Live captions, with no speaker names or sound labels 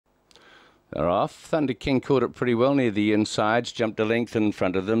They're off. Thunder King caught it pretty well near the insides, jumped a length in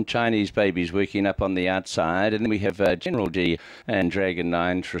front of them. Chinese Baby's working up on the outside. And then we have General G and Dragon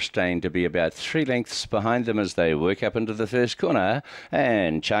 9 sustained to be about 3 lengths behind them as they work up into the first corner.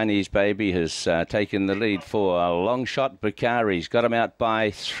 And Chinese Baby has taken the lead for a long shot. Bakari's got him out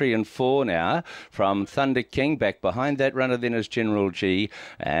by 3 and 4 now from Thunder King. Back behind that runner then is General G.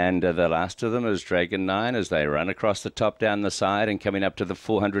 And the last of them is Dragon 9 as they run across the top down the side and coming up to the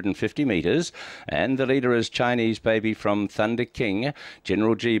 450 metres. And the leader is Chinese Baby from Thunder King.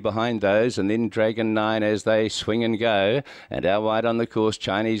 General G behind those, and then Dragon 9 as they swing and go. And out wide on the course,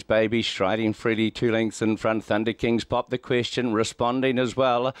 Chinese Baby striding freely 2 lengths in front. Thunder King's popped the question, responding as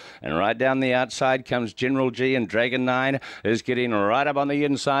well. And right down the outside comes General G, and Dragon 9 is getting right up on the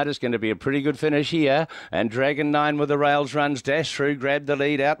inside. It's going to be a pretty good finish here. And Dragon 9 with the rails runs, dash through, grabbed the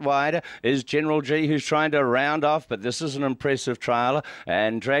lead. Out wide is General G, who's trying to round off, but this is an impressive trial.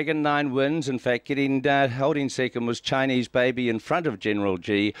 And Dragon 9 wins. In fact, holding second was Chinese Baby in front of General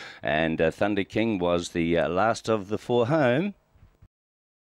G, and Thunder King was the last of the 4 home.